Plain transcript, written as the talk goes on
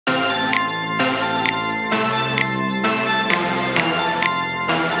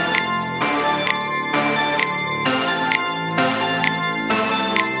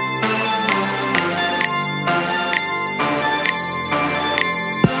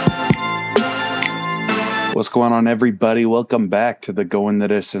What's going on, everybody? Welcome back to the Going the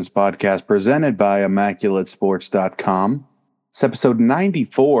Distance podcast presented by ImmaculateSports.com. It's episode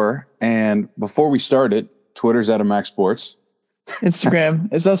 94, and before we start it, Twitter's at Immac Sports.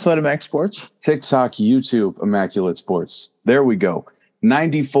 Instagram is also at Immac Sports. TikTok, YouTube, Immaculate Sports. There we go.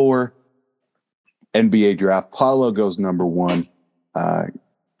 94 NBA draft. Paulo goes number one.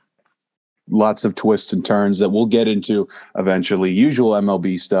 Lots of twists and turns that we'll get into eventually. Usual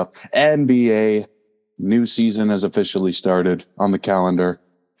MLB stuff. NBA. New season has officially started on the calendar.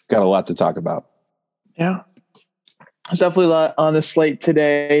 Got a lot to talk about. Yeah. There's definitely a lot on the slate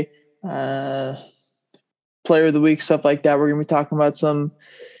today. Player of the week, stuff like that. We're going to be talking about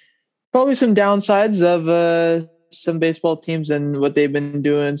probably some downsides of some baseball teams and what they've been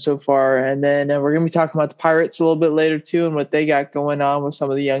doing so far. And then we're going to be talking about the Pirates a little bit later too and what they got going on with some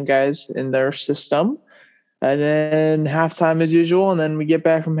of the young guys in their system. And then halftime as usual. And then we get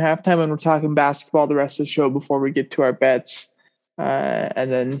back from halftime and we're talking basketball the rest of the show before we get to our bets.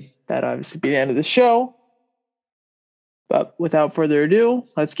 And then that obviously be the end of the show. But without further ado,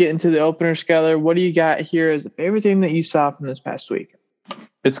 let's get into the opener, Skyler. What do you got here as the favorite thing that you saw from this past week?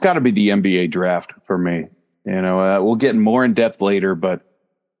 It's got to be the NBA draft for me. We'll get more in depth later, but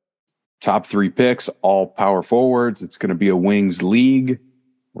top three picks, all power forwards. It's going to be a wings league.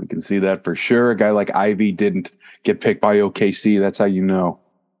 We can see that for sure. A guy like Ivy didn't get picked by OKC. That's how you know.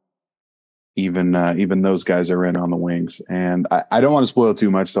 Even those guys are in on the wings. And I don't want to spoil too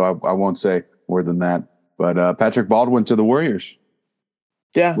much, so I won't say more than that. But Patrick Baldwin to the Warriors.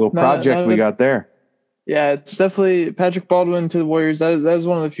 Yeah. Little project we got there. Yeah, it's definitely Patrick Baldwin to the Warriors. That was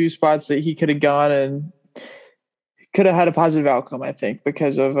one of the few spots that he could have gone and could have had a positive outcome, I think,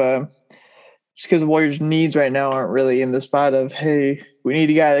 because of just because the Warriors' needs right now aren't really in the spot of, hey, we need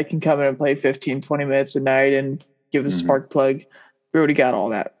a guy that can come in and play 15, 20 minutes a night and give us a spark plug. We already got all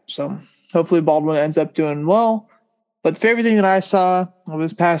that. So hopefully Baldwin ends up doing well. But the favorite thing that I saw of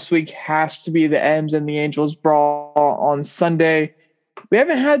this past week has to be the M's and the Angels brawl on Sunday. We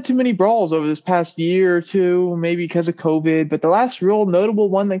haven't had too many brawls over this past year or two, maybe because of COVID. But the last real notable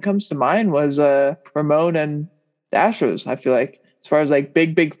one that comes to mind was Ramon and the Astros, I feel like, as far as like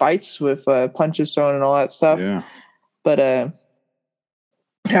big fights with punches thrown and all that stuff. Yeah. But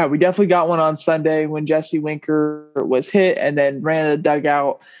yeah, we definitely got one on Sunday when Jesse Winker was hit and then ran to the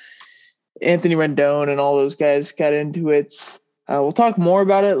dugout. Anthony Rendon and all those guys got into it. We'll talk more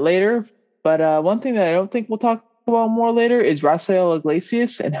about it later. But one thing that I don't think we'll talk about more later is Rafael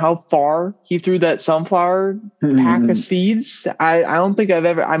Iglesias and how far he threw that sunflower pack of seeds. I don't think I've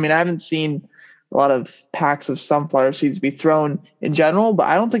ever – I mean, I haven't seen a lot of packs of sunflower seeds be thrown in general, but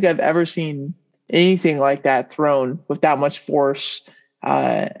I don't think I've ever seen anything like that thrown with that much force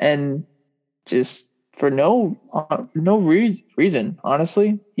and just for no reason,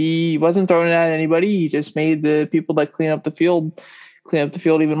 honestly. He wasn't throwing it at anybody. He just made the people that clean up the field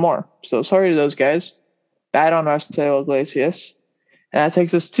even more. So sorry to those guys. Bad on Rafael Iglesias. And that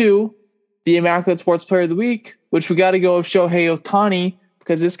takes us to the Immaculate Sports Player of the Week, which we got to go with Shohei Ohtani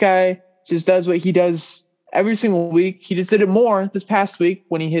because this guy just does what he does every single week. He just did it more this past week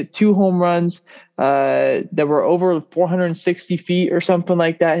when he hit 2 home runs that were over 460 feet or something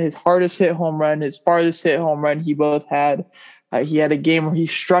like that. His hardest hit home run, his farthest hit home run he both had. He had a game where he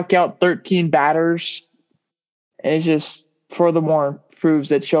struck out 13 batters. And it just furthermore proves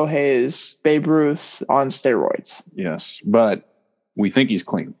that Shohei is Babe Ruth on steroids. Yes, but we think he's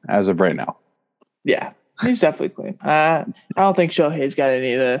clean as of right now. Yeah, he's definitely clean. I don't think Shohei's got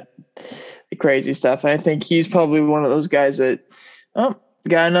any of the crazy stuff. I think he's probably one of those guys that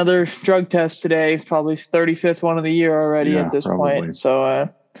got another drug test today. Probably 35th one of the year already at this point. So I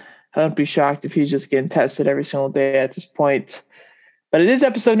wouldn't be shocked if he's just getting tested every single day at this point. But it is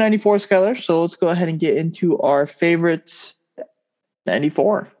episode 94, Skyler. So let's go ahead and get into our favorites.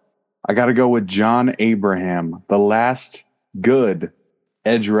 94. I got to go with John Abraham, the last good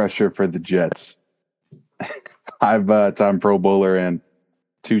edge rusher for the Jets. 5-time Pro Bowler and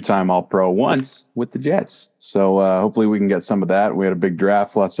 2-time All-Pro once with the Jets. So hopefully we can get some of that. We had a big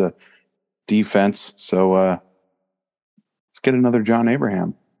draft, lots of defense. So let's get another John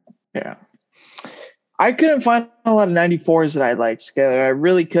Abraham. Yeah. I couldn't find a lot of 94s that I liked, Skyler. I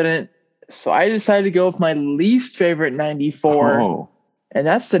really couldn't. So I decided to go with my least favorite 94, and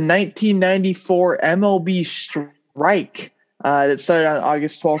that's the 1994 MLB strike that started on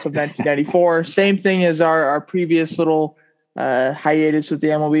August 12th of 1994. Same thing as our previous little hiatus with the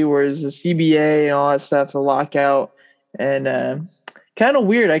MLB, where it's the CBA and all that stuff, the lockout, and kind of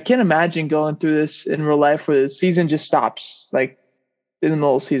weird. I can't imagine going through this in real life where the season just stops, like in the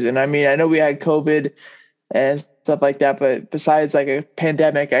middle of the season. I mean, I know we had COVID and stuff like that, but besides like a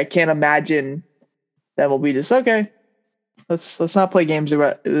pandemic, I can't imagine then we'll be just okay. Let's not play games the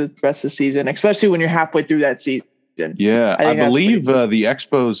rest of the season, especially when you're halfway through that season. Yeah, I believe the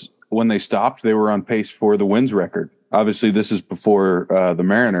Expos, when they stopped, they were on pace for the wins record. Obviously, this is before the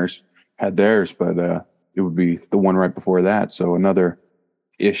Mariners had theirs, but it would be the one right before that. So another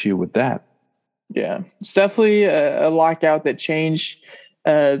issue with that. Yeah, it's definitely a lockout that changed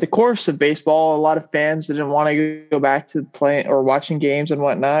the course of baseball. A lot of fans didn't want to go back to playing or watching games and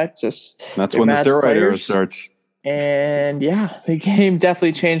whatnot. That's when the steroid era starts. And yeah, the game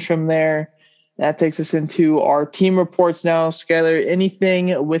definitely changed from there. That takes us into our team reports now. Skyler,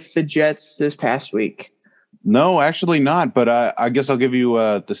 anything with the Jets this past week? No, actually not. But I guess I'll give you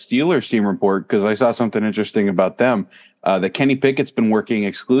the Steelers team report because I saw something interesting about them. That Kenny Pickett's been working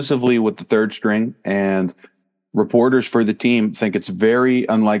exclusively with the third string, and reporters for the team think it's very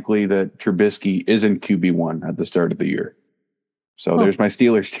unlikely that Trubisky isn't QB1 at the start of the year. So there's my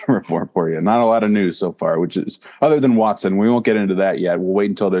Steelers team report for you. Not a lot of news so far, which is other than Watson. We won't get into that yet. We'll wait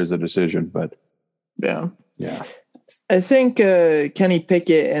until there's a decision. But yeah. I think Kenny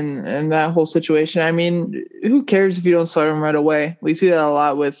Pickett and that whole situation. I mean, who cares if you don't start him right away? We see that a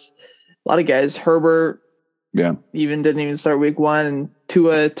lot with a lot of guys. Herbert, even didn't even start week one, and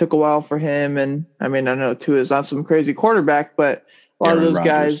Tua took a while for him. And I mean, I know Tua is not some crazy quarterback, but a lot of those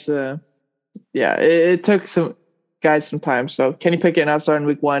guys, it took some guys some time. So Kenny Pickett not starting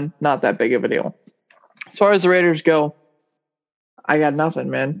week one, not that big of a deal. As far as the Raiders go, I got nothing,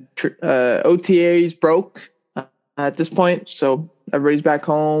 man. OTA's broke at this point, so everybody's back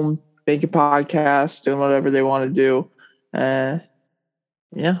home, making podcasts, doing whatever they want to do.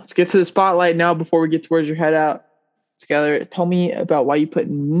 Let's get to the spotlight now before we get to Where's Your Head Out. Skyler, tell me about why you put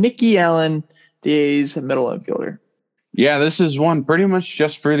Nicky Allen, the A's middle infielder. Yeah, this is one pretty much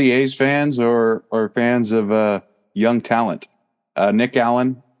just for the A's fans or fans of young talent. Nick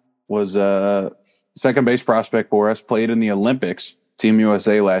Allen was a second base prospect for us, played in the Olympics, Team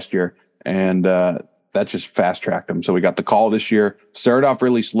USA last year, and that just fast-tracked him. So we got the call this year. Started off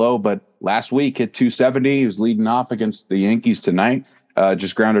really slow, but last week hit 270. He was leading off against the Yankees tonight.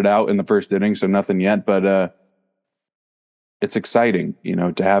 Just grounded out in the first inning, so nothing yet. But it's exciting,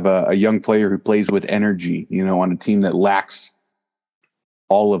 to have a young player who plays with energy, on a team that lacks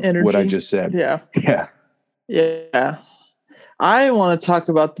all of energy. What I just said. Yeah. I want to talk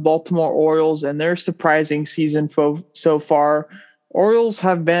about the Baltimore Orioles and their surprising season so far. Orioles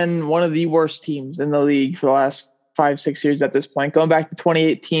have been one of the worst teams in the league for the last 5-6 years at this point. Going back to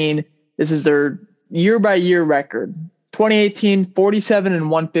 2018, this is their year-by-year record. 2018,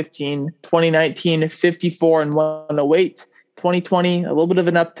 47-115. 2019, 54-108. 2020, a little bit of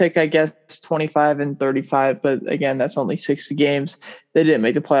an uptick, I guess, 25-35. But again, that's only 60 games. They didn't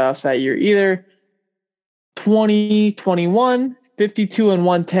make the playoffs that year either. 2021,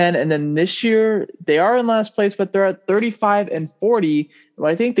 52-110, and then this year they are in last place, but they're at 35-40. But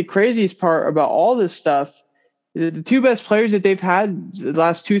I think the craziest part about all this stuff is that the two best players that they've had the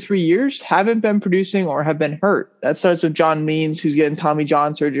last 2-3 years haven't been producing or have been hurt. That starts with John Means, who's getting Tommy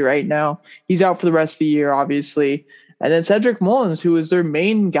John surgery right now. He's out for the rest of the year, obviously. And then Cedric Mullins, who was their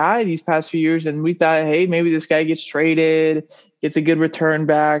main guy these past few years, and we thought, hey, maybe this guy gets traded, gets a good return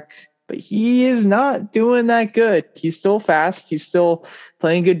back. But he is not doing that good. He's still fast. He's still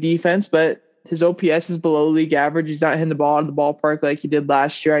playing good defense, but his OPS is below league average. He's not hitting the ball out of the ballpark like he did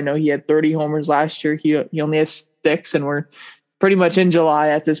last year. I know he had 30 homers last year. He only has 6, and we're pretty much in July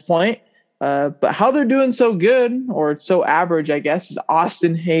at this point. But how they're doing so good, or so average, I guess, is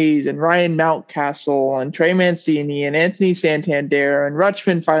Austin Hayes and Ryan Mountcastle and Trey Mancini and Anthony Santander and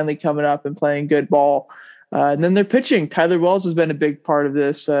Rutschman finally coming up and playing good ball. And then their pitching. Tyler Wells has been a big part of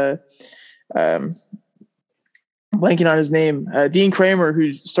this. Blanking on his name. Dean Kramer,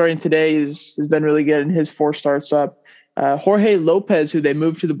 who's starting today, has been really good in his 4 starts up. Jorge Lopez, who they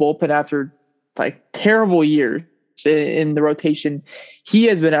moved to the bullpen after terrible years in the rotation, he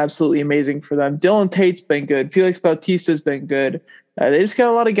has been absolutely amazing for them. Dylan Tate's been good. Felix Bautista's been good. They just got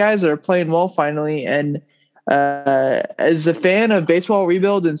a lot of guys that are playing well finally. And as a fan of baseball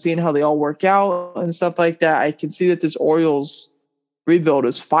rebuilds and seeing how they all work out and stuff like that, I can see that this Orioles rebuild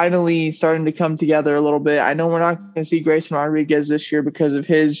is finally starting to come together a little bit. I know we're not going to see Grayson Rodriguez this year because of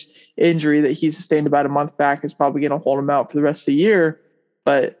his injury that he sustained about a month back. Is probably going to hold him out for the rest of the year,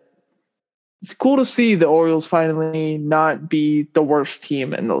 but it's cool to see the Orioles finally not be the worst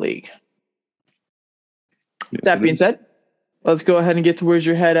team in the league. Yes, that being said, let's go ahead and get to Where's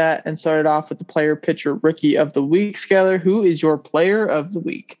Your Head At and start it off with the player, pitcher, rookie of the week. Skyler, who is your player of the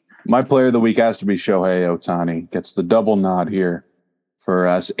week? My player of the week has to be Shohei Ohtani. Gets the double nod here for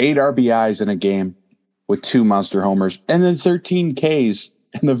us. 8 RBIs in a game with 2 monster homers and then 13 Ks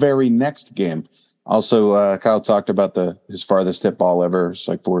in the very next game. Also, Kyle talked about his farthest hit ball ever. It's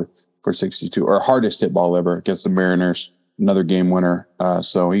like 462, or hardest hit ball ever against the Mariners. Another game winner.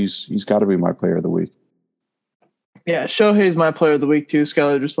 So he's got to be my player of the week. Yeah, Shohei's my player of the week too.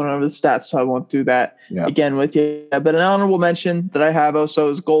 Skyler just went over the stats, so I won't do that again with you. But an honorable mention that I have also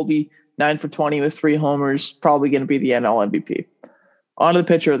is Goldie, 9 for 20 with 3 homers, probably going to be the NL MVP. On to the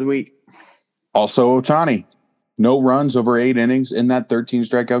pitcher of the week. Also Ohtani, no runs over 8 innings in that 13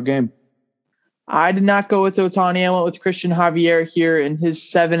 strikeout game. I did not go with Ohtani. I went with Christian Javier here in his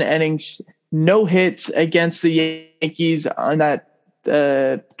 7 innings, no hits against the Yankees on that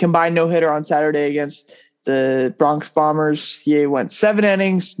combined no-hitter on Saturday against the Bronx Bombers. He went 7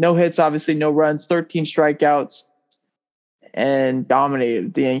 innings, no hits, obviously no runs, 13 strikeouts, and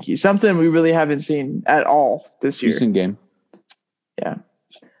dominated the Yankees. Something we really haven't seen at all this year. Decent game. Yeah.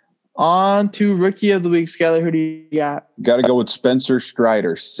 On to Rookie of the Week, Skyler. Who do you got? Got to go with Spencer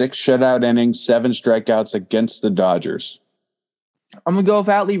Strider. 6 shutout innings, 7 strikeouts against the Dodgers. I'm going to go with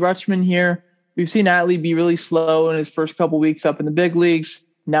Adley Rutschman here. We've seen Adley be really slow in his first couple weeks up in the big leagues.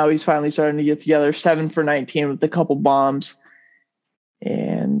 Now he's finally starting to get together. 7 for 19 with a couple bombs.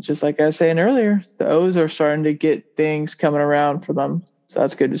 And just like I was saying earlier, the O's are starting to get things coming around for them. So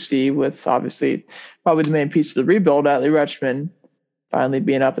that's good to see, with obviously probably the main piece of the rebuild, Adley Rutschman, finally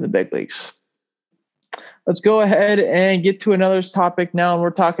being up in the big leagues. Let's go ahead and get to another topic now. And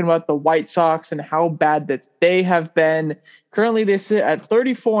we're talking about the White Sox and how bad that they have been. Currently, they sit at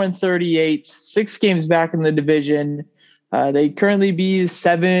 34-38, 6 games back in the division. They currently be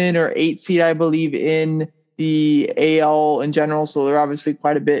 7 or 8 seed, I believe, in the AL in general. So they're obviously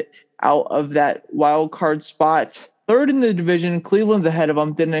quite a bit out of that wild card spot. 3rd in the division. Cleveland's ahead of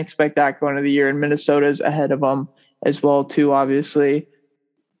them. Didn't expect that going into the year. And Minnesota's ahead of them as well, too, obviously.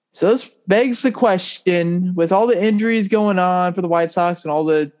 So this begs the question, with all the injuries going on for the White Sox and all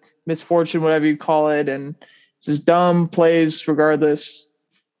the misfortune, whatever you call it, and just dumb plays regardless,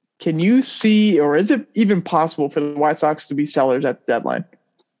 can you see, or is it even possible for the White Sox to be sellers at the deadline?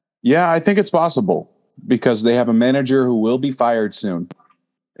 Yeah, I think it's possible because they have a manager who will be fired soon,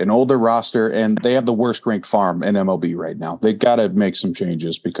 an older roster, and they have the worst ranked farm in MLB right now. They got to make some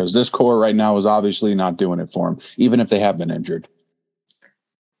changes because this core right now is obviously not doing it for them, even if they have been injured.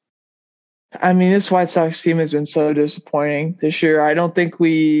 I mean, this White Sox team has been so disappointing this year. I don't think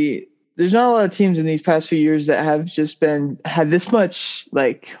there's not a lot of teams in these past few years that have just had this much,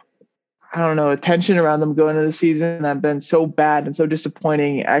 attention around them going into the season. I've been so bad and so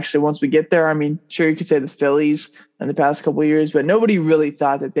disappointing. Actually, once we get there, I mean, sure, you could say the Phillies in the past couple of years, but nobody really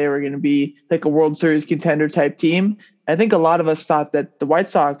thought that they were going to be like a World Series contender type team. I think a lot of us thought that the White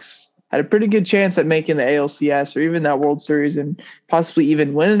Sox had a pretty good chance at making the ALCS or even that World Series and possibly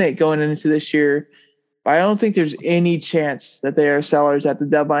even winning it going into this year. But I don't think there's any chance that they are sellers at the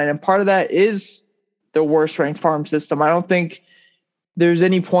deadline. And part of that is the worst ranked farm system. I don't think there's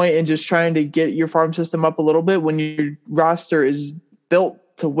any point in just trying to get your farm system up a little bit when your roster is built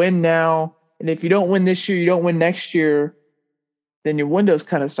to win now. And if you don't win this year, you don't win next year, then your window's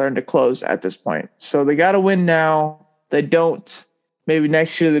kind of starting to close at this point. So they got to win now. They don't. Maybe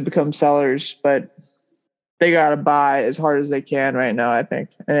next year they become sellers, but they got to buy as hard as they can right now, I think,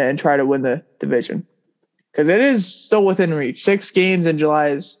 and try to win the division. Because it is still within reach. 6 games in July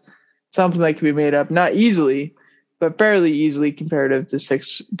is something that can be made up, not easily, but fairly easily comparative to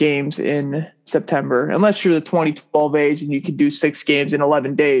 6 games in September, unless you're the 2012 A's and you can do 6 games in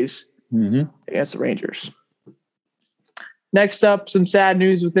 11 days against the Rangers. Next up, some sad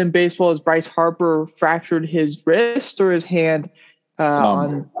news within baseball is Bryce Harper fractured his wrist or his hand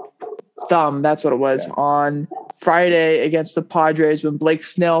on thumb. That's what it was. Yeah. On Friday against the Padres when Blake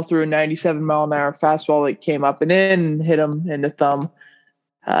Snell threw a 97-mile-an-hour fastball that came up and in and hit him in the thumb.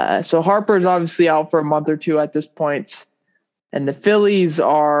 So Harper's obviously out for a month or two at this point. And the Phillies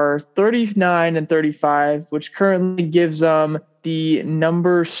are 39-35, which currently gives them the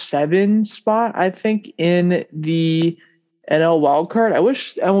number 7 spot, I think, in the NL wildcard. I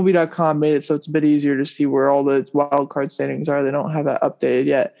wish MLB.com made it so it's a bit easier to see where all the wildcard standings are. They don't have that updated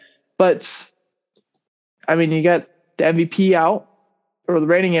yet. But, I mean, you got the MVP out, or the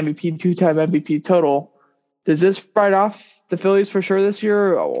reigning MVP, 2-time MVP total. Does this write off the Phillies for sure this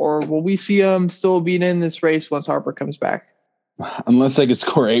year, or will we see them still being in this race once Harper comes back? Unless they could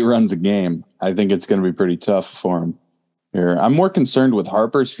score 8 runs a game, I think it's going to be pretty tough for him here. I'm more concerned with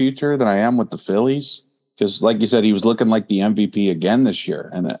Harper's future than I am with the Phillies. Because, like you said, he was looking like the MVP again this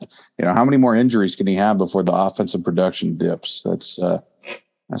year. And, how many more injuries can he have before the offensive production dips? That's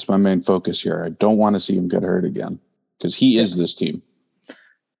my main focus here. I don't want to see him get hurt again because he is this team.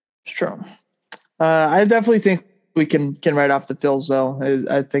 It's true. I definitely think we can write off the Phils, though.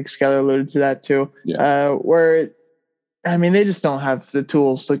 I think Skyler alluded to that too. Yeah. They just don't have the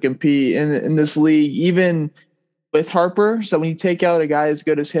tools to compete in this league, even with Harper. So when you take out a guy as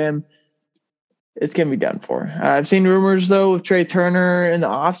good as him, it's going to be done for. I've seen rumors, though, of Trey Turner in the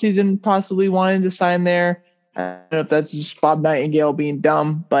offseason possibly wanting to sign there. I don't know if that's just Bob Nightingale being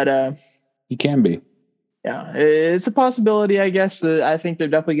dumb, but he can be. Yeah, it's a possibility, I guess. I think they're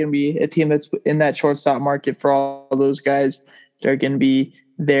definitely going to be a team that's in that shortstop market for all those guys. They're going to be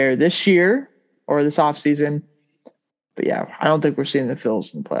there this year or this offseason. But yeah, I don't think we're seeing the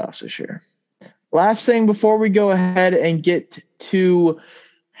Phils in the playoffs this year. Last thing before we go ahead and get to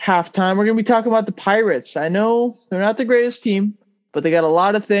halftime, we're going to be talking about the Pirates. I know they're not the greatest team, but they got a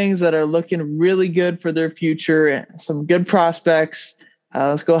lot of things that are looking really good for their future. Some good prospects.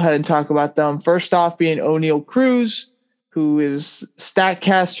 Let's go ahead and talk about them. First off being O'Neal Cruz, who is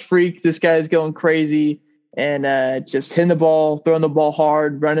StatCast freak. This guy is going crazy and just hitting the ball, throwing the ball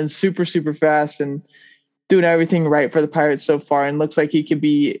hard, running super, super fast, and doing everything right for the Pirates so far. And looks like he could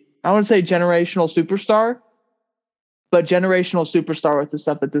be, I want to say generational superstar, but generational superstar with the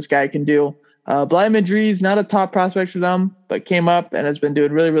stuff that this guy can do. Vladimir Drees, not a top prospect for them, but came up and has been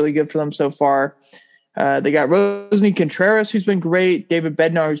doing really, really good for them so far. They got Rosny Contreras, who's been great. David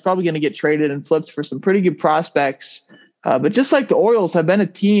Bednar, who's probably going to get traded and flipped for some pretty good prospects. But just like the Orioles have been a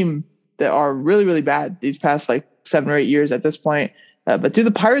team that are really, really bad these past 7 or 8 years at this point. But do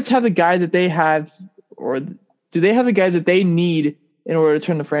the Pirates have the guys that they have, or do they have the guys that they need in order to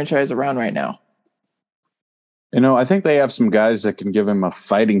turn the franchise around right now? I think they have some guys that can give him a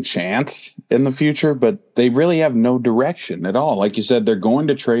fighting chance in the future, but they really have no direction at all. Like you said, they're going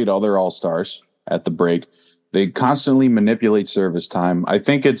to trade all their all-stars at the break. They constantly manipulate service time. I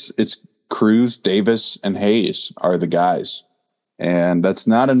think it's Cruz, Davis, and Hayes are the guys. And that's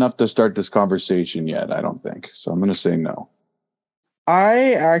not enough to start this conversation yet, I don't think. So I'm going to say no.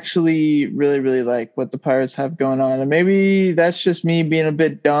 I actually really, really like what the Pirates have going on. And maybe that's just me being a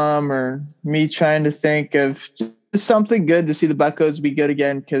bit dumb or me trying to think of just something good to see the Buccos be good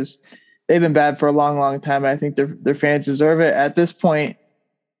again, because they've been bad for a long, long time. And I think their fans deserve it at this point.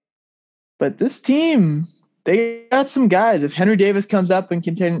 But this team, they got some guys. If Henry Davis comes up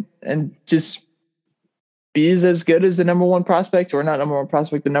and just is as good as the number one prospect, or not number one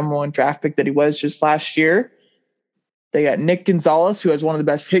prospect, the number one draft pick that he was just last year. They got Nick Gonzalez, who has one of the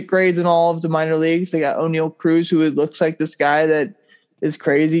best hit grades in all of the minor leagues. They got O'Neal Cruz, who looks like this guy that is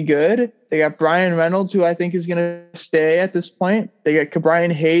crazy good. They got Brian Reynolds, who I think is going to stay at this point. They got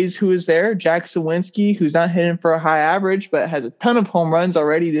Brian Hayes, who is there. Jack Sawinski, who's not hitting for a high average, but has a ton of home runs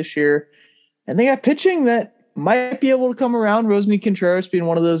already this year. And they got pitching that might be able to come around. Rosny Contreras being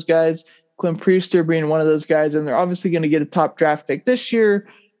one of those guys, Quinn Priester being one of those guys, and they're obviously going to get a top draft pick this year.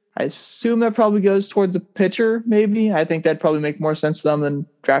 I assume that probably goes towards a pitcher, maybe. I think that'd probably make more sense to them than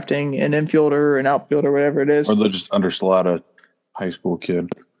drafting an infielder or an outfielder, whatever it is. Or they'll just underslot a high school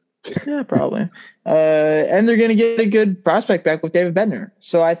kid. Yeah, probably. And they're going to get a good prospect back with David Bednar.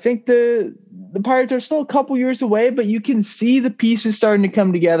 So I think the Pirates are still a couple years away, but you can see the pieces starting to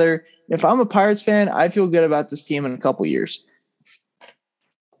come together. If I'm a Pirates fan, I feel good about this team in a couple years.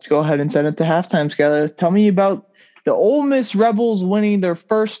 Let's go ahead and send it to halftime, Skyler. Tell me about the Ole Miss Rebels winning their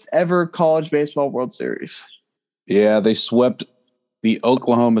first ever college baseball World Series. Yeah, they swept the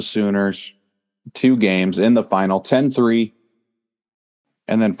Oklahoma Sooners 2 games in the final, 10-3,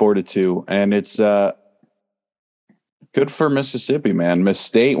 and then 4-2. And it's good for Mississippi, man. Miss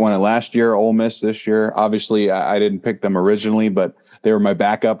State won it last year, Ole Miss this year. Obviously, I didn't pick them originally, but they were my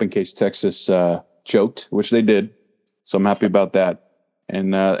backup in case Texas choked, which they did. So I'm happy about that.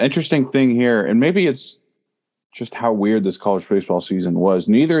 And interesting thing here, and maybe it's just how weird this college baseball season was.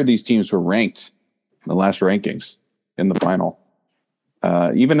 Neither of these teams were ranked in the last rankings in the final.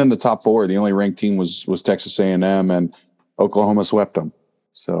 Even in the top 4, the only ranked team was Texas A&M, and Oklahoma swept them.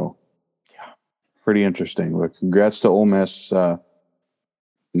 So, yeah, pretty interesting. But congrats to Ole Miss.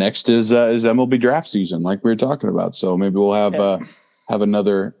 Next is MLB draft season, like we were talking about. So maybe we'll have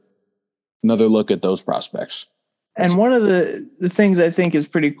another look at those prospects. And one of the things I think is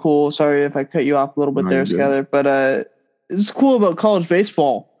pretty cool, sorry if I cut you off a little bit there, Skyler, but it's cool about college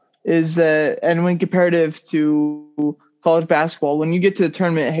baseball is that, and when comparative to college basketball, when you get to the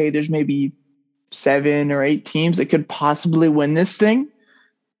tournament, hey, there's maybe 7 or 8 teams that could possibly win this thing.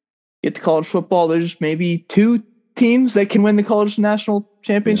 Get to college football, there's maybe 2 teams that can win the college national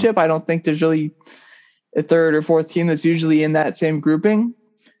championship. Yeah. I don't think there's really a 3rd or 4th team that's usually in that same grouping.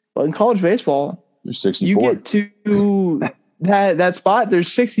 But in college baseball, there's 64. You get to that spot,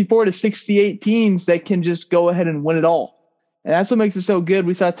 there's 64 to 68 teams that can just go ahead and win it all. And that's what makes it so good.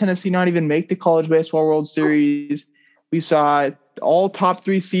 We saw Tennessee not even make the College Baseball World Series. We saw all top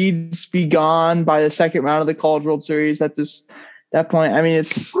 3 seeds be gone by the second round of the College World Series at that point. I mean,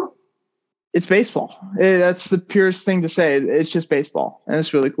 it's baseball. That's the purest thing to say. It's just baseball, and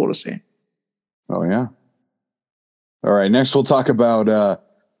it's really cool to see. Oh, yeah. All right, next we'll talk about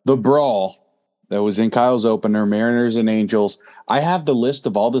the brawl that was in Kyle's opener, Mariners and Angels. I have the list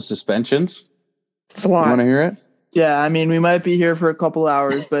of all the suspensions. It's a lot. You want to hear it? Yeah, I mean, we might be here for a couple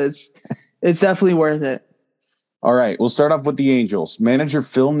hours, but it's definitely worth it. All right, we'll start off with the Angels. Manager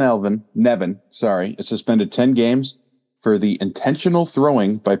Phil Nevin, is suspended 10 games for the intentional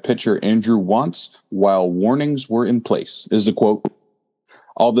throwing by pitcher Andrew Wantz while warnings were in place, is the quote.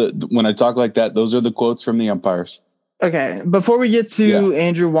 When I talk like that, those are the quotes from the umpires. Okay, before we get to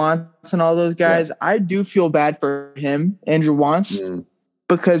Andrew Wantz and all those guys, I do feel bad for him, Andrew Wantz,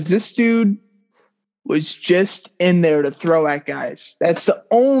 because this dude was just in there to throw at guys. That's the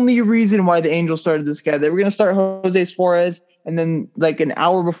only reason why the Angels started this guy. They were going to start Jose Suarez, and then like an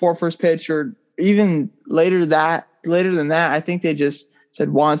hour before first pitch or even later than that, I think they just said,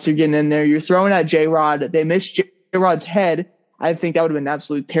 Wantz, you're getting in there. You're throwing at J-Rod. They missed J-Rod's head. I think that would have been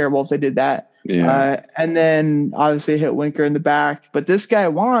absolutely terrible if they did that. Yeah. And then obviously hit Winker in the back. But this guy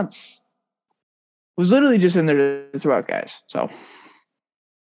Wantz was literally just in there to throw out guys. So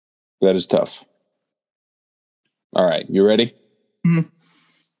that is tough. All right, you ready? Mm-hmm.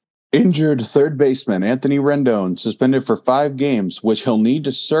 Injured third baseman Anthony Rendon suspended for 5 games, which he'll need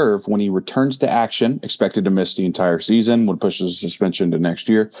to serve when he returns to action, expected to miss the entire season, would push the suspension to next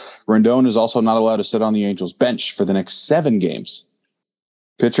year. Rendon is also not allowed to sit on the Angels bench for the next 7 games.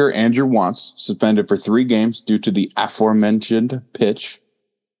 Pitcher Andrew Wantz suspended for 3 games due to the aforementioned pitch.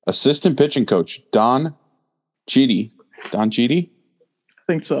 Assistant pitching coach Don Cheedy? I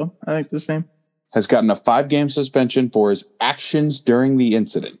think so. I think the same. Has gotten a 5-game suspension for his actions during the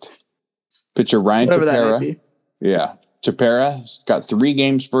incident. Pitcher Ryan Tepera. Yeah. Tepera got 3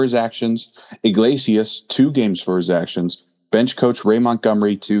 games for his actions. Iglesias, 2 games for his actions. Bench coach Ray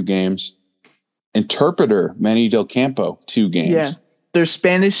Montgomery, 2 games. Interpreter Manny Del Campo, 2 games. Yeah. Their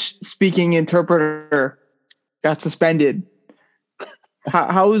Spanish-speaking interpreter got suspended.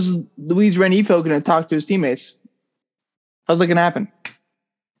 How is Luis Renifo going to talk to his teammates? How's that going to happen?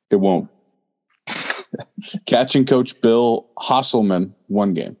 It won't. Catching coach Bill Hasselman,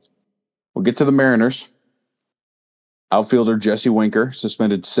 1 game. We'll get to the Mariners. Outfielder Jesse Winker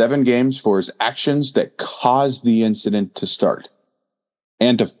suspended 7 games for his actions that caused the incident to start,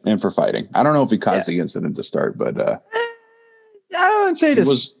 and for fighting. I don't know if he caused the incident to start, but I wouldn't say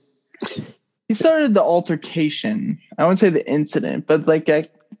this. He started the altercation. I wouldn't say the incident, but like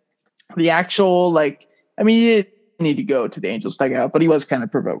the actual he didn't need to go to the Angels dugout, but he was kind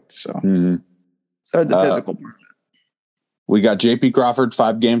of provoked. So. Mm-hmm. Or the physical part. We got J.P. Crawford,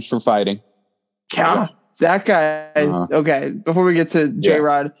 5 games for fighting. Yeah, that guy. Okay, before we get to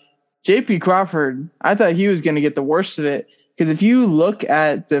J-Rod, J.P. Crawford, I thought he was going to get the worst of it because if you look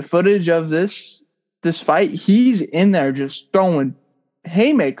at the footage of this fight, he's in there just throwing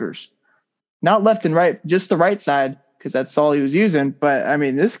haymakers, not left and right, just the right side because that's all he was using. But I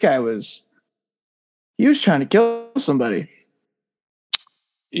mean, this guy was trying to kill somebody.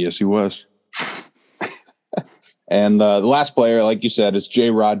 Yes, he was. And the last player, like you said, is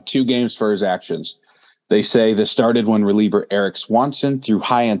J-Rod, 2 games for his actions. They say this started when reliever Eric Swanson threw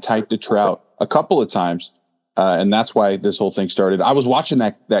high and tight to Trout a couple of times, and that's why this whole thing started. I was watching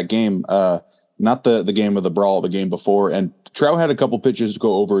that game, not the game of the brawl, the game before, and Trout had a couple pitches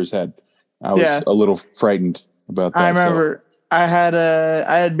go over his head. I was a little frightened about that. I remember I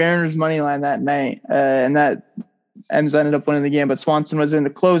had Mariners money line that night, and that M's ended up winning the game, but Swanson was in to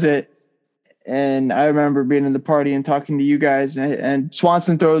close it. And I remember being in the party and talking to you guys, and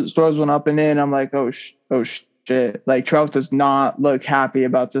Swanson throws one up and in. I'm like, oh shit! Like Trout does not look happy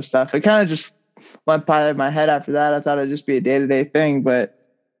about this stuff. It kind of just went by my head after that. I thought it'd just be a day-to-day thing, but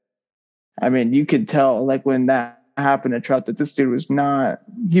I mean, you could tell like when that happened to Trout that this dude was not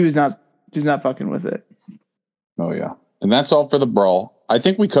fucking with it. Oh yeah, and that's all for the brawl. I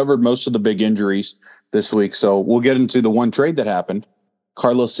think we covered most of the big injuries this week, so we'll get into the one trade that happened.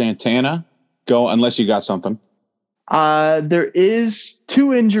 Carlos Santana. Go unless you got something. There is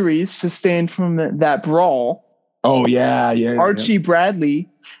 2 injuries sustained from that brawl. Oh yeah. Archie Bradley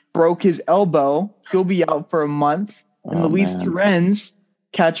broke his elbow. He'll be out for a month. And Luis Torrens,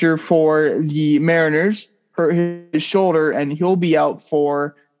 catcher for the Mariners, hurt his shoulder, and he'll be out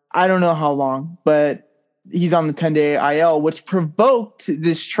for I don't know how long, but he's on the 10-day IL, which provoked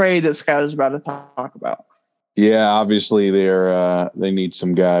this trade that Sky was about to talk about. Yeah, obviously they need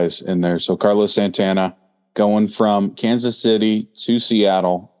some guys in there. So Carlos Santana going from Kansas City to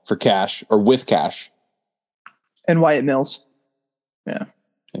Seattle for cash or with cash. And Wyatt Mills. Yeah.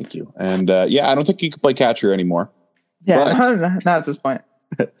 Thank you. And I don't think you can play catcher anymore. Yeah, not at this point.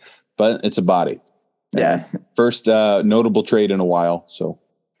 But it's a body. Yeah. First notable trade in a while. So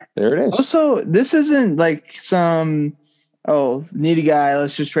there it is. Also, this isn't like some, need a guy,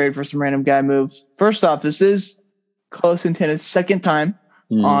 let's just trade for some random guy move. First off, this is Carlos Santana's second time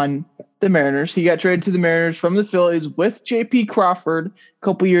on the Mariners. He got traded to the Mariners from the Phillies with J.P. Crawford a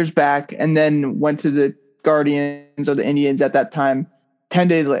couple years back, and then went to the Guardians or the Indians at that time 10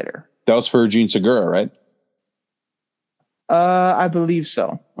 days later. That was for Gene Segura, right? I believe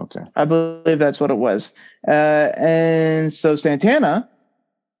so. Okay. I believe that's what it was. And so Santana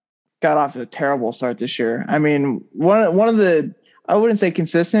got off to a terrible start this year. I mean, one of the, I wouldn't say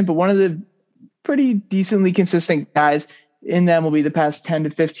consistent, but one of the pretty decently consistent guys in the MLB the past 10 to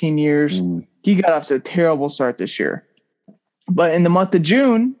 15 years. He got off to a terrible start this year. But in the month of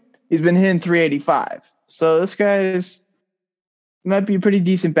June, he's been hitting 385. So this might be a pretty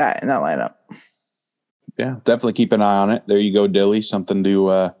decent bat in that lineup. Yeah, definitely keep an eye on it. There you go, Dilly. Something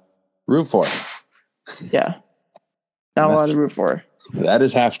to root for. Yeah. Not a lot to root for. That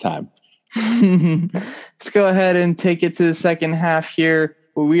is halftime. Let's go ahead and take it to the second half here,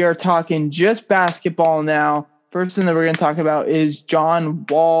 where we are talking just basketball now. First thing that we're going to talk about is John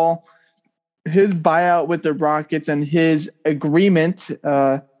Wall, his buyout with the Rockets and his agreement.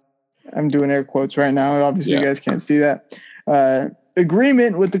 I'm doing air quotes right now. Obviously, You guys can't see that.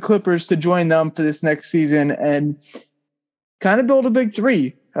 Agreement with the Clippers to join them for this next season and kind of build a big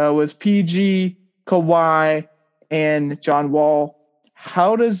three with PG, Kawhi, and John Wall.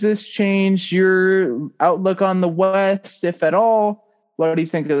 How does this change your outlook on the West, if at all? What do you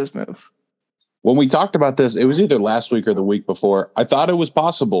think of this move? When we talked about this, it was either last week or the week before. I thought it was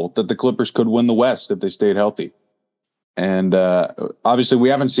possible that the Clippers could win the West if they stayed healthy. And obviously, we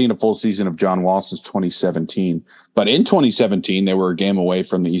haven't seen a full season of John Wall since 2017. But in 2017, they were a game away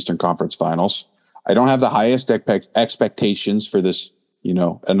from the Eastern Conference Finals. I don't have the highest expectations for this,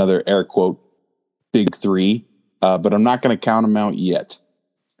 another air quote, big three. But I'm not going to count them out yet.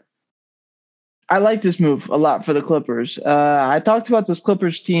 I like this move a lot for the Clippers. I talked about this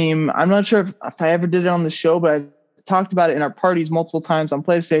Clippers team. I'm not sure if I ever did it on the show, but I talked about it in our parties multiple times on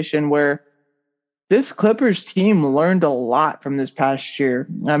PlayStation, where this Clippers team learned a lot from this past year.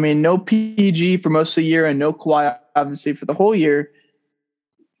 I mean, no PG for most of the year and no Kawhi, obviously, for the whole year.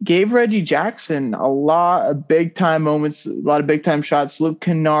 Gave Reggie Jackson a lot of big-time moments, a lot of big-time shots. Luke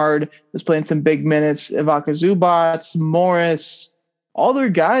Kennard was playing some big minutes. Ivica Zubac, Morris, all their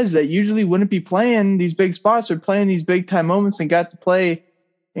guys that usually wouldn't be playing these big spots are playing these big-time moments and got to play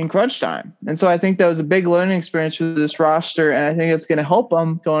in crunch time. And so I think that was a big learning experience for this roster, and I think it's going to help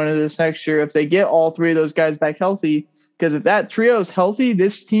them going into this next year if they get all three of those guys back healthy. Because if that trio is healthy,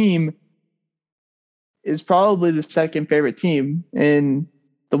 this team is probably the second favorite team in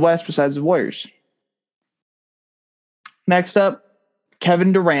the West besides the Warriors. Next up,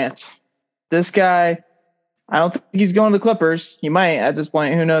 Kevin Durant. This guy, I don't think he's going to the Clippers. He might at this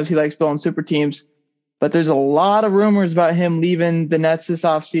point. Who knows? He likes building super teams. But there's a lot of rumors about him leaving the Nets this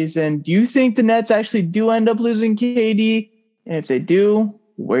offseason. Do you think the Nets actually do end up losing KD? And if they do,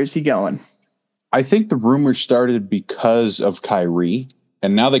 where's he going? I think the rumors started because of Kyrie.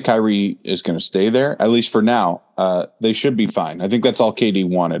 And now that Kyrie is going to stay there, at least for now, they should be fine. I think that's all KD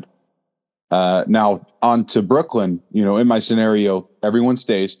wanted. Now, on to Brooklyn. In my scenario, everyone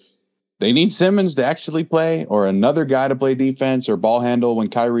stays. They need Simmons to actually play or another guy to play defense or ball handle when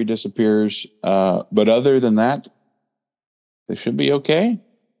Kyrie disappears. But other than that, they should be okay.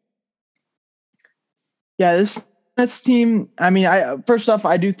 Yeah, this team, I mean, first off,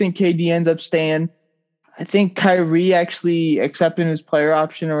 I do think KD ends up staying. I think Kyrie actually accepting his player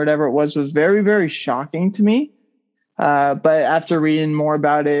option or whatever it was very, very shocking to me. But after reading more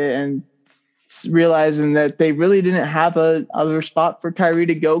about it and realizing that they really didn't have a other spot for Kyrie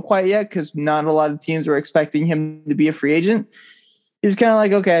to go quite yet, because not a lot of teams were expecting him to be a free agent. He was kind of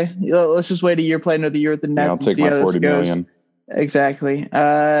like, okay, let's just wait a year, play another year with the Nets. I'll take my $40 million. Exactly.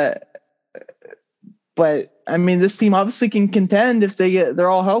 But I mean, this team obviously can contend if they're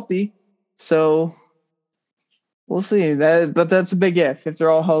all healthy. So we'll see that, but that's a big if they're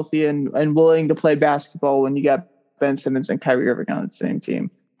all healthy and willing to play basketball when you got Ben Simmons and Kyrie Irving on the same team.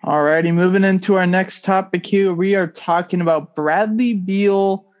 Alrighty, moving into our next topic here, we are talking about Bradley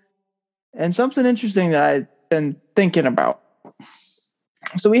Beal and something interesting that I've been thinking about.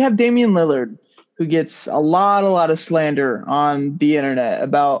 So we have Damian Lillard, who gets a lot of slander on the internet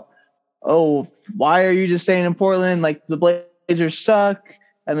about, why are you just staying in Portland? Like, the Blazers suck,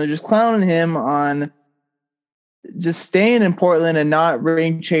 and they're just clowning him on just staying in Portland and not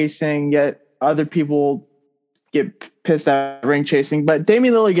ring chasing, yet other people get pissed at ring chasing. But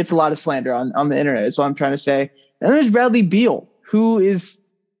Damian Lillard gets a lot of slander on the internet, is what I'm trying to say. And there's Bradley Beal, who is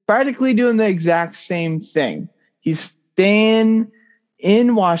practically doing the exact same thing. He's staying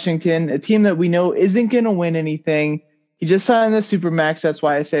in Washington, a team that we know isn't going to win anything. He just signed the Supermax. That's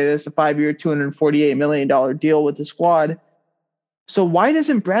why I say this, a 5-year, $248 million deal with the squad. So why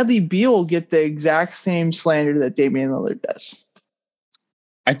doesn't Bradley Beal get the exact same slander that Damian Lillard does?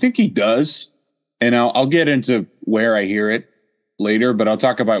 I think he does. And I'll get into where I hear it later, but I'll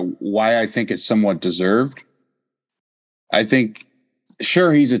talk about why I think it's somewhat deserved. I think,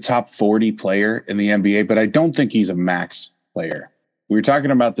 sure, he's a top 40 player in the NBA, but I don't think he's a max player. We were talking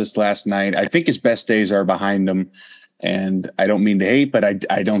about this last night. I think his best days are behind him. And I don't mean to hate, but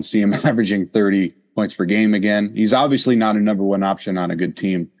I don't see him averaging 30 points per game again. He's obviously not a number one option on a good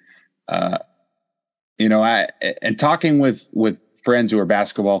team. And talking with friends who are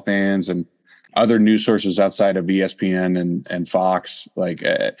basketball fans and other news sources outside of ESPN and Fox,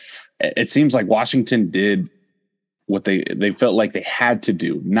 it seems like Washington did what they felt like they had to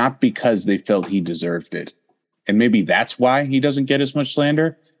do, not because they felt he deserved it. And maybe that's why he doesn't get as much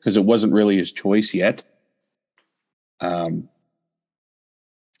slander, because it wasn't really his choice yet.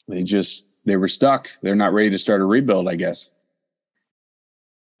 They were stuck. They're not ready to start a rebuild, I guess.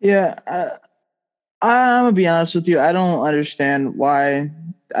 Yeah. I'm going to be honest with you. I don't understand why.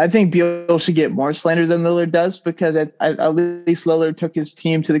 I think Beal should get more slander than Lillard does, because at least Lillard took his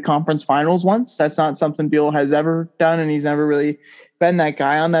team to the conference finals once. That's not something Beal has ever done, and he's never really been that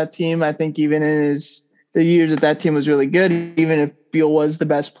guy on that team. I think even in the years that team was really good, even if Beal was the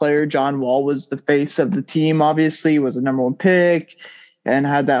best player, John Wall was the face of the team, obviously, was the number one pick and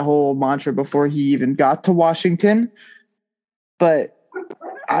had that whole mantra before he even got to Washington. But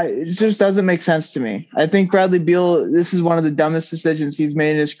it just doesn't make sense to me. I think Bradley Beal, this is one of the dumbest decisions he's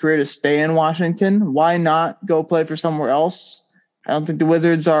made in his career, to stay in Washington. Why not go play for somewhere else? I don't think the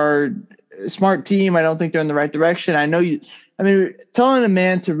Wizards are a smart team. I don't think they're in the right direction. Telling a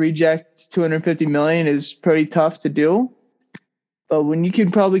man to reject $250 million is pretty tough to do. But when you can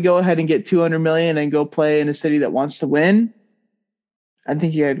probably go ahead and get $200 million and go play in a city that wants to win, I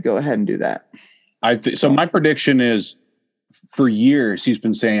think you had to go ahead and do that. So my prediction is, for years he's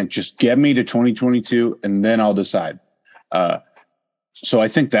been saying, just get me to 2022 and then I'll decide. So I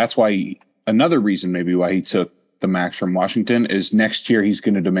think that's why another reason maybe why he took the max from Washington is next year he's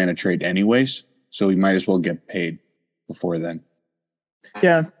going to demand a trade anyways. So he might as well get paid before then.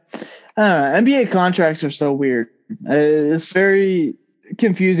 Yeah. NBA contracts are so weird. It's very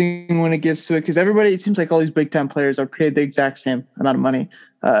confusing when it gets to it, because it seems like all these big time players are paid the exact same amount of money.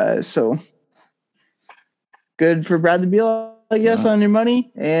 So good for Bradley Beal, I guess, on your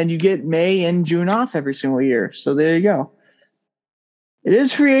money, and you get May and June off every single year. So there you go. It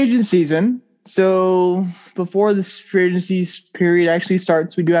is free agent season. So before this free agency period actually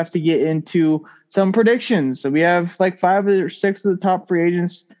starts, we do have to get into some predictions. So we have like 5 or 6 of the top free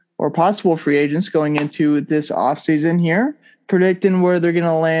agents or possible free agents going into this offseason here, predicting where they're going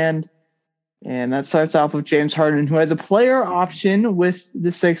to land. And that starts off with James Harden, who has a player option with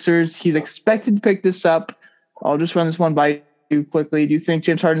the Sixers. He's expected to pick this up. I'll just run this one by you quickly. Do you think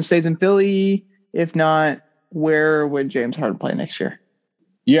James Harden stays in Philly? If not, where would James Harden play next year?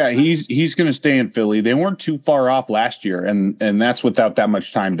 Yeah, he's going to stay in Philly. They weren't too far off last year, and that's without that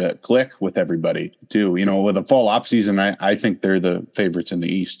much time to click with everybody, too. With a fall offseason, I think they're the favorites in the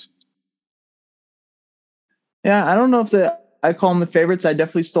East. Yeah, I don't know if I call them the favorites. I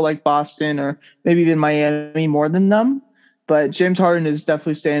definitely still like Boston or maybe even Miami more than them. But James Harden is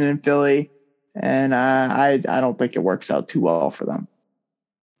definitely staying in Philly, and I don't think it works out too well for them.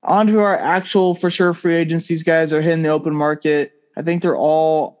 On to our actual for sure free agents. These guys are hitting the open market. I think they're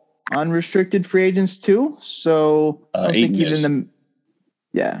all unrestricted free agents too. So I don't think even them.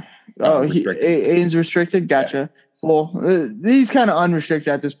 Yeah. Ayton's restricted. Gotcha. Yeah. Well, he's kind of unrestricted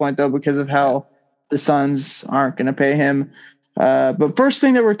at this point though, because of how the Suns aren't going to pay him. But first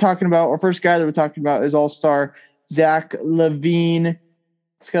guy that we're talking about is All-Star Zach Lavine.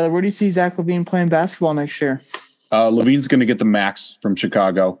 Skylar, where do you see Zach Lavine playing basketball next year? Lavine's going to get the max from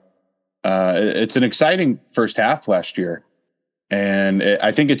Chicago. It's an exciting first half last year. And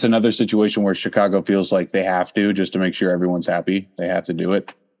I think it's another situation where Chicago feels like they have to, just to make sure everyone's happy. They have to do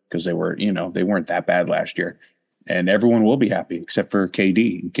it because they weren't that bad last year. And everyone will be happy except for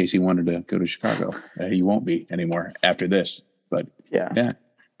KD, in case he wanted to go to Chicago. He won't be anymore after this. But yeah.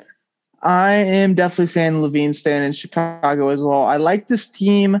 I am definitely saying Lavine staying in Chicago as well. I like this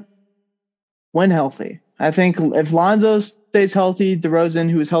team when healthy. I think if Lonzo stays healthy, DeRozan,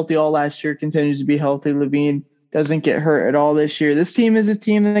 who was healthy all last year, continues to be healthy, Lavine doesn't get hurt at all this year. This team is a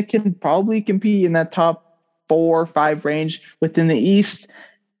team that can probably compete in that top 4 or 5 range within the East.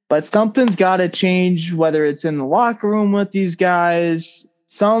 But something's got to change, whether it's in the locker room with these guys,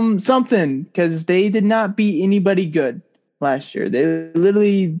 something, because they did not beat anybody good last year. They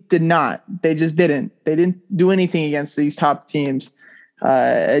literally did not. They just didn't. They didn't do anything against these top teams.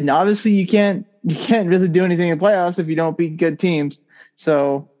 And obviously, you can't really do anything in playoffs if you don't beat good teams.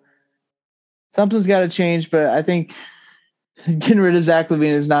 So something's got to change. But I think getting rid of Zach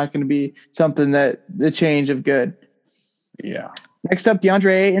Lavine is not going to be something that the change of good. Yeah. Next up,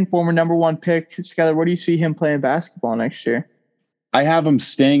 DeAndre Ayton, former number 1 pick. Skyler, where do you see him playing basketball next year? I have him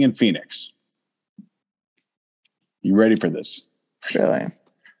staying in Phoenix. You ready for this? Really?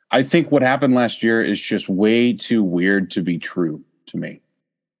 I think what happened last year is just way too weird to be true to me.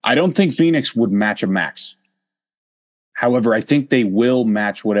 I don't think Phoenix would match a max. However, I think they will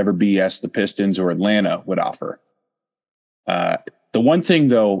match whatever BS the Pistons or Atlanta would offer. The one thing,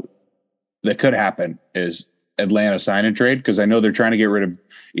 though, that could happen is Atlanta sign and trade, because I know they're trying to get rid of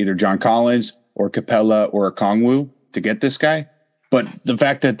either John Collins or Capella or Okongwu to get this guy. But the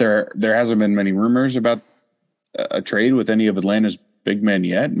fact that there hasn't been many rumors about a trade with any of Atlanta's big men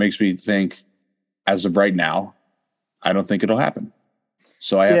yet makes me think, as of right now, I don't think it'll happen.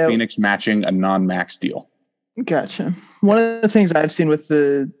 So I have Phoenix matching a non-max deal. Gotcha. One of the things I've seen with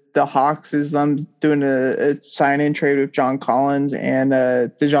the Hawks is them doing a sign-in trade with John Collins and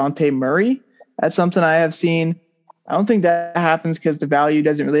DeJounte Murray. That's something I have seen. I don't think that happens because the value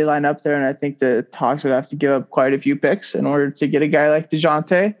doesn't really line up there, and I think the Hawks would have to give up quite a few picks in order to get a guy like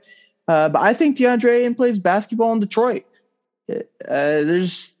DeJounte. But I think DeAndre Ayton plays basketball in Detroit.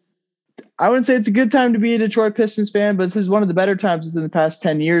 I wouldn't say it's a good time to be a Detroit Pistons fan, but this is one of the better times within the past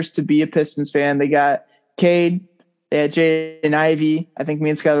 10 years to be a Pistons fan. They got Cade, they had Jaden Ivey. I think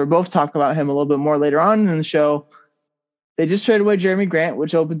me and Skyler both talk about him a little bit more later on in the show. They just traded away Jeremy Grant,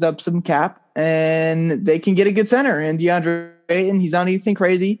 which opens up some cap, and they can get a good center. And DeAndre Ayton, he's not anything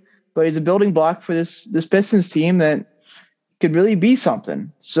crazy, but he's a building block for this Pistons team that could really be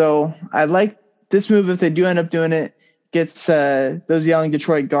something. So I like this move if they do end up doing it. Gets those young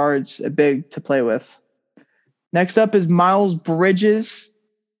Detroit guards a big to play with. Next up is Miles Bridges.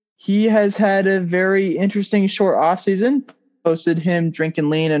 He has had a very interesting short offseason. Posted him drinking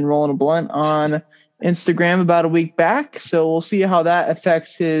lean and rolling a blunt on Instagram about a week back. So we'll see how that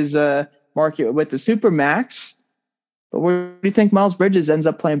affects his market with the Supermax. But where do you think Miles Bridges ends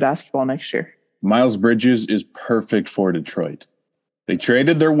up playing basketball next year? Miles Bridges is perfect for Detroit. They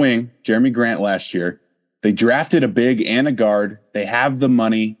traded their wing, Jeremy Grant, last year. They drafted a big and a guard. They have the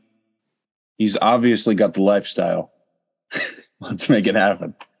money. He's obviously got the lifestyle. Let's make it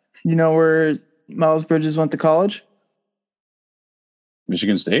happen. You know where Miles Bridges went to college?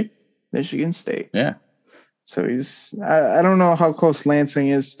 Michigan State? Michigan State. Yeah. So he's, I don't know how close Lansing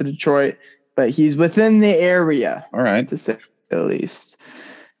is to Detroit, but he's within the area. All right. To say the least.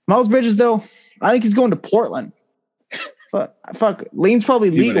 Miles Bridges, though, I think he's going to Portland. Fuck. Lean's probably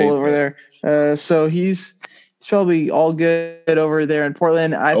legal over there. So he's probably all good over there in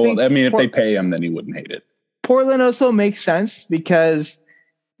Portland. I think. If they pay him, then he wouldn't hate it. Portland also makes sense because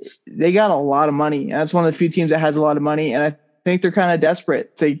they got a lot of money. That's one of the few teams that has a lot of money, and I think they're kind of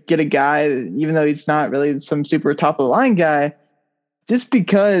desperate to get a guy, even though he's not really some super top of the line guy, just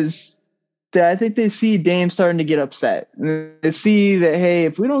because I think they see Dame starting to get upset. And they see that, hey,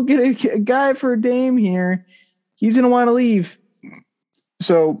 if we don't get a guy for Dame here, he's going to want to leave.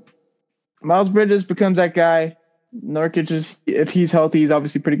 So Miles Bridges becomes that guy. Nurkic, if he's healthy, he's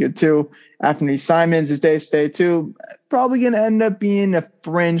obviously pretty good too. Anthony Simons, if they stay too, probably going to end up being a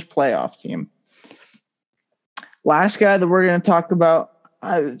fringe playoff team. Last guy that we're going to talk about,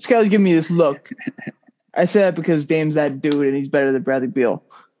 this guy was giving me this look. I say that because Dame's that dude and he's better than Bradley Beal.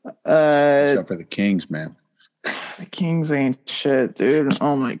 Except for the Kings, man. The Kings ain't shit, dude.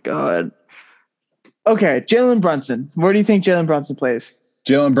 Oh my God. Okay, Jalen Brunson. Where do you think Jalen Brunson plays?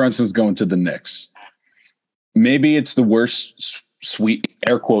 Jalen Brunson's going to the Knicks. Maybe it's the worst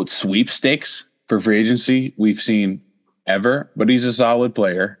air quote sweepstakes for free agency we've seen ever, but he's a solid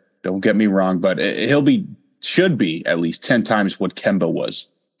player. Don't get me wrong, but should be at least 10 times what Kemba was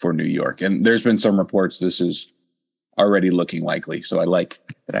for New York. And there's been some reports this is already looking likely. So I like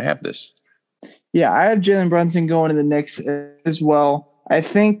that I have this. Yeah, I have Jalen Brunson going to the Knicks as well. I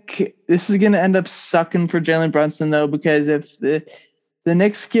think this is going to end up sucking for Jalen Brunson, though, because if the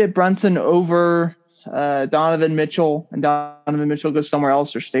Knicks get Brunson over Donovan Mitchell and Donovan Mitchell goes somewhere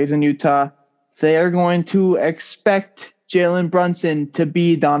else or stays in Utah, they are going to expect Jalen Brunson to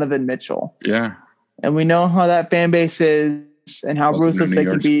be Donovan Mitchell. Yeah. And we know how that fan base is and how ruthless they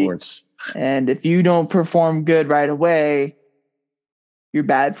can be. And if you don't perform good right away, you're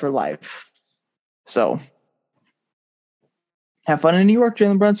bad for life. So have fun in New York,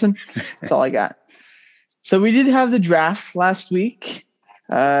 Jalen Brunson. That's all I got. So we did have the draft last week.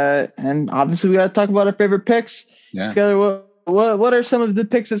 And obviously we got to talk about our favorite picks. Yeah. Skyler, what are some of the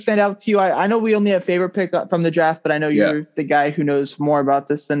picks that stand out to you? I know we only have favorite pick from the draft, but I know you're the guy who knows more about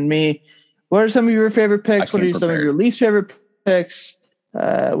this than me. What are some of your favorite picks? What are some of your least favorite picks?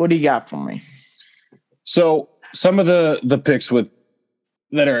 What do you got for me? So some of the picks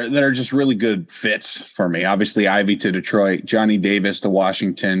that are just really good fits for me. Obviously, Ivy to Detroit, Johnny Davis to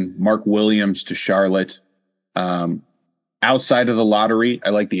Washington, Mark Williams to Charlotte. Outside of the lottery, I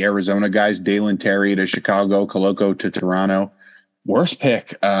like the Arizona guys, Dalen Terry to Chicago, Coloco to Toronto. Worst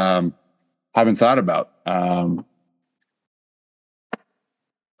pick, haven't thought about.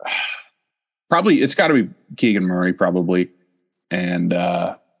 Probably it's got to be Keegan Murray, probably, and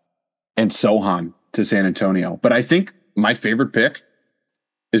Sohan to San Antonio. But I think my favorite pick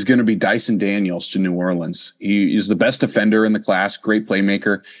is going to be Dyson Daniels to New Orleans. He is the best defender in the class, great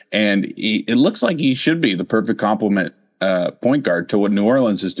playmaker, and it looks like he should be the perfect complement point guard to what New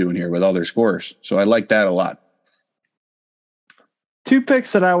Orleans is doing here with all their scores. So I like that a lot. Two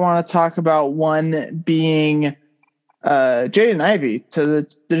picks that I want to talk about, one being Jaden Ivey to the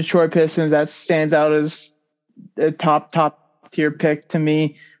Detroit Pistons. That stands out as a top tier pick to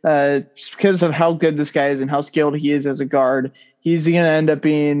me because of how good this guy is and how skilled he is as a guard. He's going to end up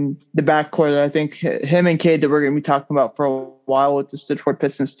being the backcourt that I think him and Cade that we're going to be talking about for a while with this Detroit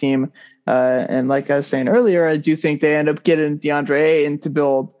Pistons team. And like I was saying earlier, I do think they end up getting DeAndre Ayton to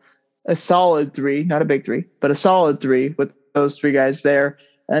build a solid three, not a big three, but a solid three with those three guys there.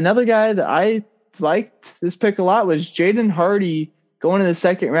 Another guy that I liked this pick a lot was Jaden Hardy going in the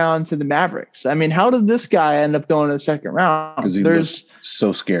second round to the Mavericks. I mean, how did this guy end up going to the second round? Because he looks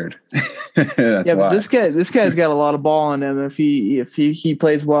so scared. That's yeah, why. but this guy's got a lot of ball in him if he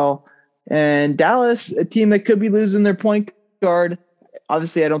plays well. And Dallas, a team that could be losing their point guard.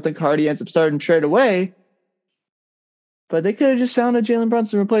 Obviously, I don't think Hardy ends up starting straight away. But they could have just found a Jalen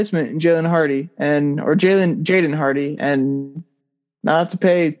Brunson replacement in Jaden Hardy or Jaden Hardy and not have to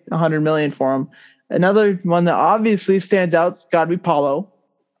pay $100 million for him. Another one that obviously stands out has got to be Paulo.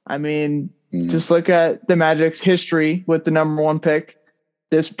 I mean, just look at the Magic's history with the number one pick.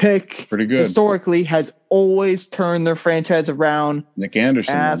 This pick pretty good historically has always turned their franchise around. Nick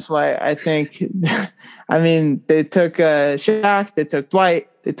Anderson. And that's why I think, I mean, they took Shaq, they took Dwight,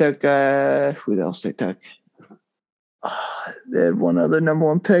 they took who else they took? They had one other number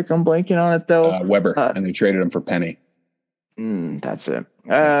one pick. I'm blanking on it though. Weber, and they traded him for Penny. That's it.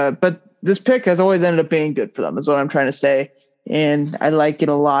 But this pick has always ended up being good for them, is what I'm trying to say. And I like it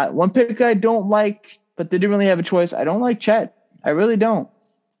a lot. One pick I don't like, but they didn't really have a choice. I don't like Chet. I really don't.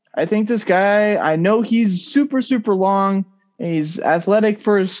 I think this guy, I know he's super, super long, and he's athletic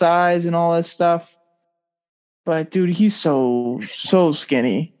for his size and all that stuff. But dude, he's so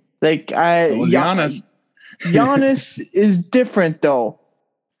skinny. Like Giannis is different though.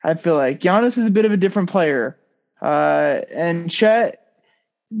 I feel like Giannis is a bit of a different player. And Chet,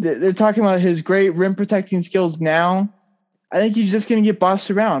 they're talking about his great rim protecting skills now. I think he's just going to get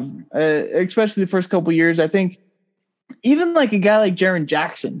bossed around, especially the first couple years. I think even like a guy like Jaren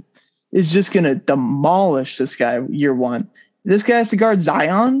Jackson is just going to demolish this guy year one. This guy has to guard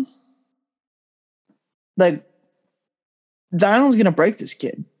Zion. Like, Zion's going to break this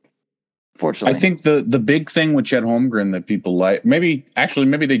kid. Fortunately, I think the big thing with Chet Holmgren that people like, maybe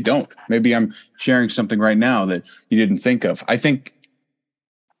they don't. Maybe I'm sharing something right now that you didn't think of. I think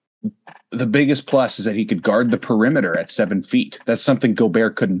the biggest plus is that he could guard the perimeter at 7 feet. That's something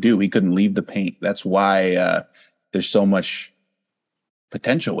Gobert couldn't do. He couldn't leave the paint. That's why there's so much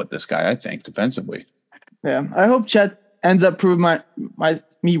potential with this guy, I think, defensively. Yeah, I hope Chet ends up proving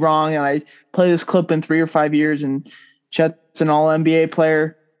me wrong, and I play this clip in 3 or 5 years, and Chet's an All-NBA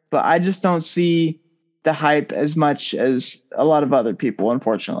player. But I just don't see the hype as much as a lot of other people,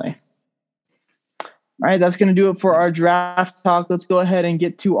 unfortunately. All right, that's going to do it for our draft talk. Let's go ahead and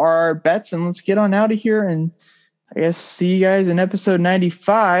get to our bets, and let's get on out of here. And I guess see you guys in episode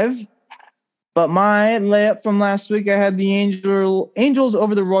 95. But my layup from last week, I had the Angels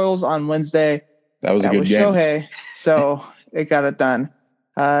over the Royals on Wednesday. That was a good game. Shohei, so it got it done.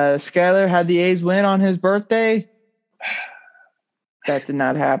 Skyler had the A's win on his birthday. That did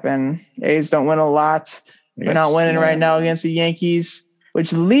not happen. A's don't win a lot. We're not winning right now against the Yankees,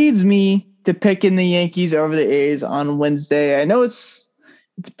 which leads me to picking the Yankees over the A's on Wednesday. I know it's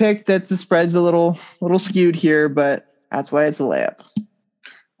a pick that the spread's a little skewed here, but that's why it's a layup.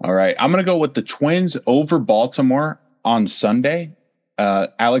 All right. I'm going to go with the Twins over Baltimore on Sunday.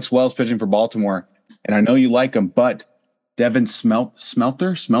 Alex Wells pitching for Baltimore, and I know you like him, but Devin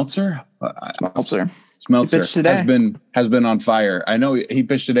Smeltzer has been on fire. I know he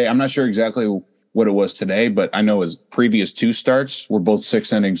pitched today. I'm not sure exactly what it was today, but I know his previous 2 starts were both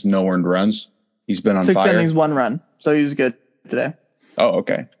 6 innings, no earned runs. He's been on 6 fire. 6 innings, 1 run. So he was good today. Oh,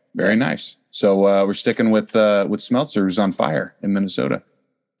 okay. Very nice. So we're sticking with Smeltzer, who's on fire in Minnesota.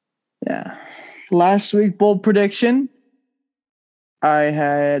 Yeah. Last week, bold prediction. I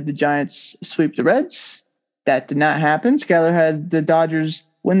had the Giants sweep the Reds. That did not happen. Skyler had the Dodgers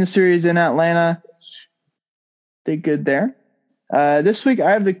win the series in Atlanta. Did good there. This week,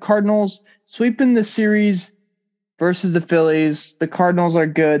 I have the Cardinals sweeping the series versus the Phillies. The Cardinals are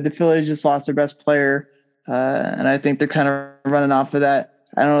good. The Phillies just lost their best player, and I think they're kind of running off of that.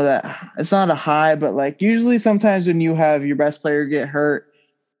 I don't know that it's not a high, but like usually sometimes when you have your best player get hurt,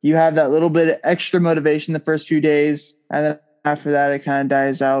 you have that little bit of extra motivation the first few days, and then after that, it kind of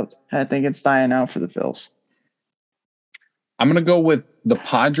dies out. And I think it's dying out for the Phils. I'm going to go with the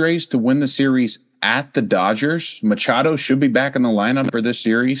Padres to win the series at the Dodgers. Machado should be back in the lineup for this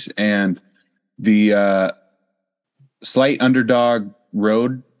series, and the slight underdog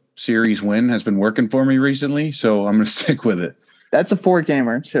road series win has been working for me recently, so I'm going to stick with it. That's a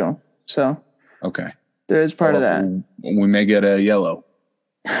 4-gamer too. So okay, there is part of that. We may get a yellow.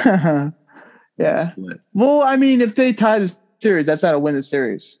 Yeah. Well, I mean, if they tie the series, that's not a win the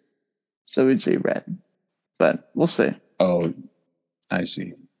series. So we'd see red, but we'll see. Oh, I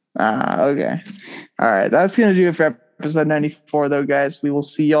see. Okay. All right. That's going to do it for episode 94, though, guys. We will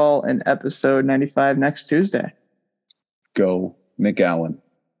see y'all in episode 95 next Tuesday. Go Nick Allen.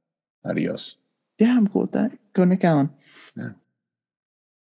 Adios. Yeah, I'm cool with that. Go Nick Allen. Yeah.